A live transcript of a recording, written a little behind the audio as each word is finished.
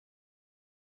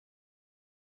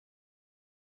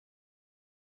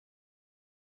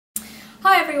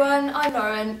Hi everyone, I'm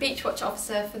Lauren, Beachwatch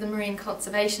Officer for the Marine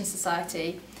Conservation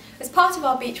Society. As part of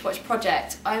our Beachwatch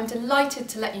project, I am delighted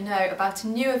to let you know about a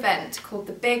new event called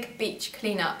the Big Beach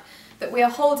Cleanup that we are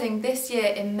holding this year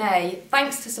in May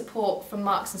thanks to support from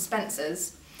Marks &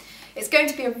 Spencer's. It's going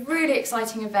to be a really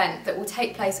exciting event that will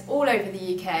take place all over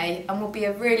the UK and will be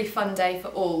a really fun day for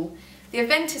all. The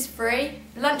event is free,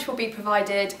 lunch will be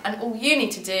provided, and all you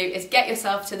need to do is get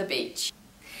yourself to the beach.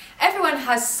 Everyone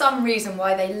has some reason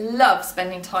why they love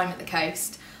spending time at the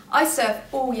coast. I surf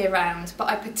all year round, but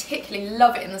I particularly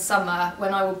love it in the summer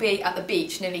when I will be at the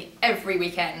beach nearly every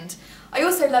weekend. I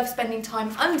also love spending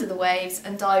time under the waves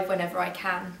and dive whenever I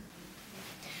can.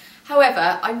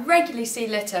 However, I regularly see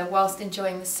litter whilst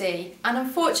enjoying the sea, and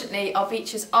unfortunately our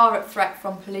beaches are at threat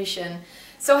from pollution,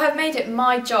 so I have made it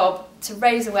my job to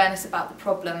raise awareness about the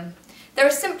problem. There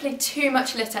is simply too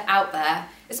much litter out there,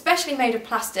 especially made of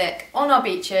plastic, on our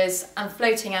beaches and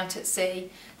floating out at sea.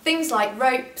 Things like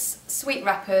ropes, sweet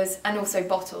wrappers and also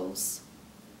bottles.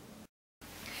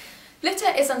 Litter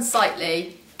is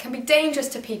unsightly, can be dangerous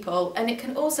to people, and it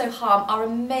can also harm our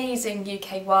amazing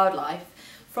UK wildlife,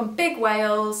 from big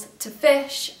whales to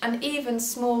fish and even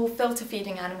small filter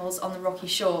feeding animals on the rocky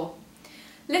shore.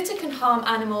 Litter can harm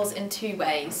animals in two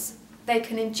ways. They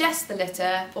can ingest the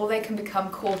litter or they can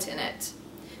become caught in it.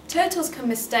 Turtles can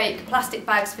mistake plastic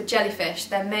bags for jellyfish,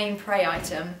 their main prey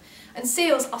item, and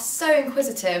seals are so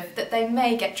inquisitive that they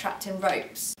may get trapped in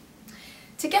ropes.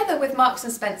 Together with Marks &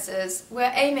 Spencer's,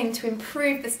 we're aiming to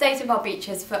improve the state of our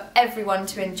beaches for everyone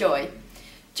to enjoy.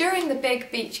 During the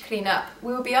Big Beach Cleanup,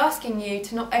 we will be asking you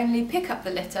to not only pick up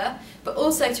the litter, but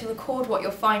also to record what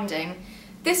you're finding.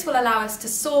 This will allow us to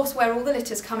source where all the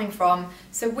litter is coming from,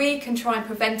 so we can try and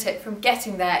prevent it from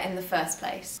getting there in the first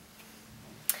place.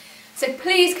 So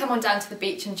please come on down to the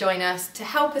beach and join us to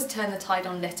help us turn the tide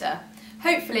on litter.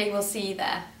 Hopefully we'll see you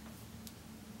there.